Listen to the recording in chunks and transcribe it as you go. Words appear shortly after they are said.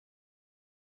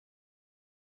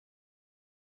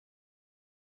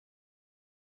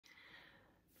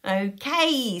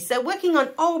Okay, so working on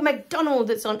Old MacDonald,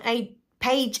 that's on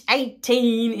page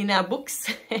 18 in our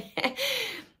books.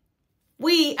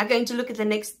 We are going to look at the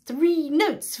next 3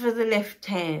 notes for the left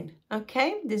hand.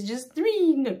 Okay, there's just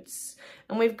 3 notes.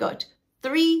 And we've got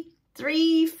 3,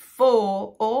 3,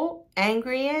 4, or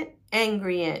angry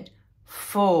ant,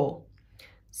 4.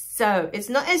 So it's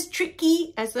not as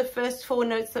tricky as the first 4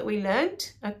 notes that we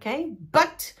learned, okay?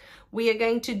 But we are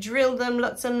going to drill them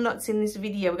lots and lots in this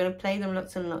video. We're going to play them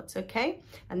lots and lots, okay?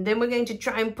 And then we're going to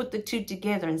try and put the 2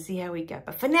 together and see how we go.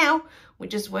 But for now, we're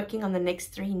just working on the next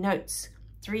 3 notes.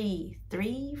 3,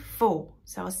 3, 4.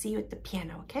 So I'll see you at the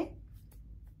piano, okay?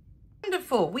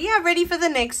 Wonderful. We are ready for the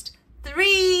next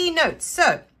 3 notes.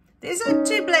 So there's our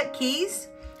 2 black keys.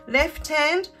 Left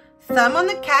hand, thumb on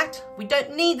the cat. We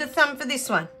don't need the thumb for this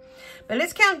one. But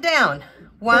let's count down.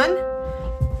 1,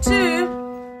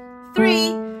 2,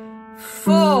 3,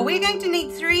 4. We're going to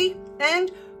need 3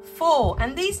 and 4.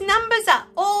 And these numbers are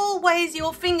always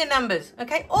your finger numbers.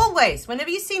 Okay, always. Whenever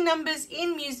you see numbers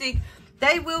in music,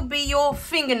 they will be your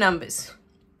finger numbers.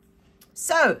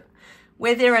 So,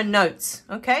 where there are notes,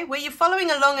 okay, where you're following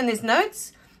along and there's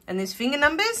notes and there's finger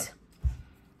numbers,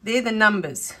 they're the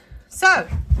numbers. So,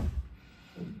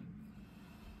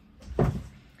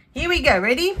 here we go.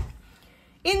 Ready?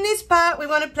 In this part, we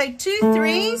want to play 2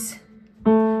 3s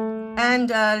and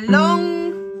a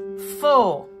long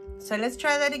 4. So let's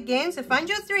try that again. So find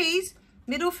your 3s,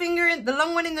 middle finger, the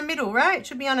long one in the middle, right? It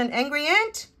should be on an angry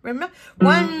ant. Remember?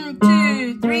 1,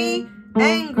 2, 3,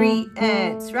 angry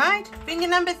ants, right? Finger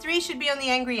number 3 should be on the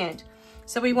angry ant.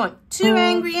 So we want 2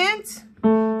 angry ants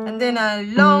and then a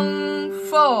long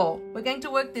 4. We're going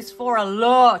to work this 4 a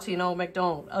lot in Old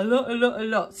MacDonald. A lot, a lot, a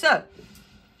lot. So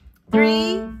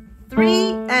 3,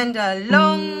 3 and a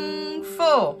long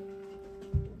 4.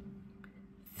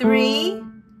 3,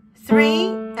 3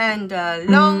 and a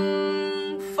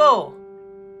long 4.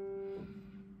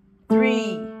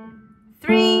 3,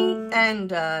 3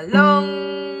 and a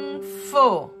long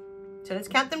 4. So let's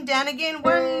count them down again.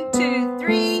 1, 2,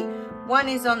 3. 1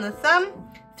 is on the thumb.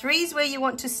 3 is where you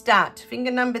want to start. Finger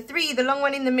number 3, the long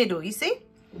one in the middle, you see?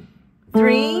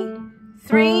 3,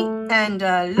 3 and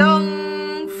a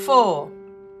long 4.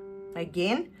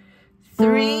 Again.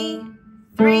 3,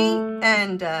 3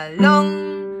 and a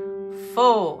long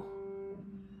 4.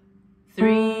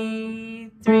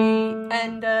 3, 3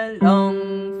 and a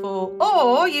long 4.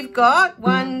 Or you've got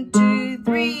 1, 2,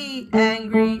 3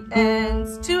 angry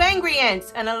ants. 2 angry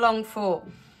ants and a long 4.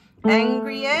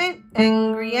 Angry ant,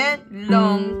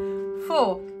 long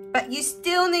 4. But you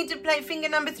still need to play finger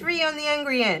number 3 on the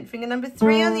angry ant. Finger number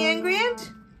 3 on the angry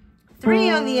ant. 3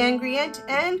 on the angry ant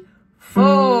and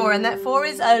 4. And that 4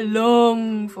 is a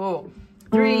long 4.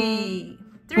 3,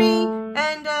 3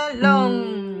 and a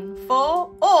long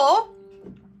 4. Or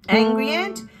angry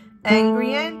ant,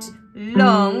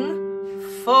 long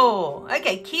 4.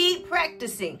 Okay, keep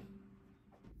practicing.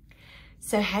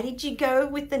 So how did you go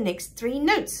with the next 3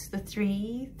 notes? The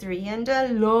 3, 3 and a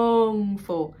long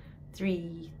 4.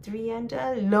 3, 3 and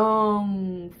a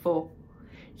long 4.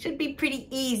 Should be pretty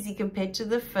easy compared to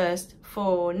the first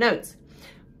 4 notes.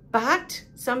 But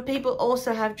some people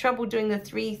also have trouble doing the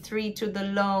 3, 3 to the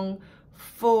long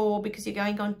 4 because you're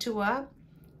going on to a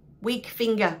weak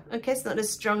finger. Okay, it's not as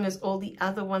strong as all the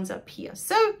other ones up here.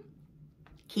 So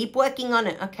keep working on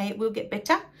it. Okay, it will get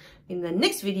better. In the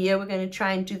next video, we're going to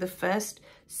try and do the first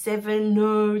 7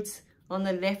 notes on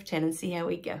the left hand and see how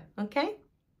we go. Okay.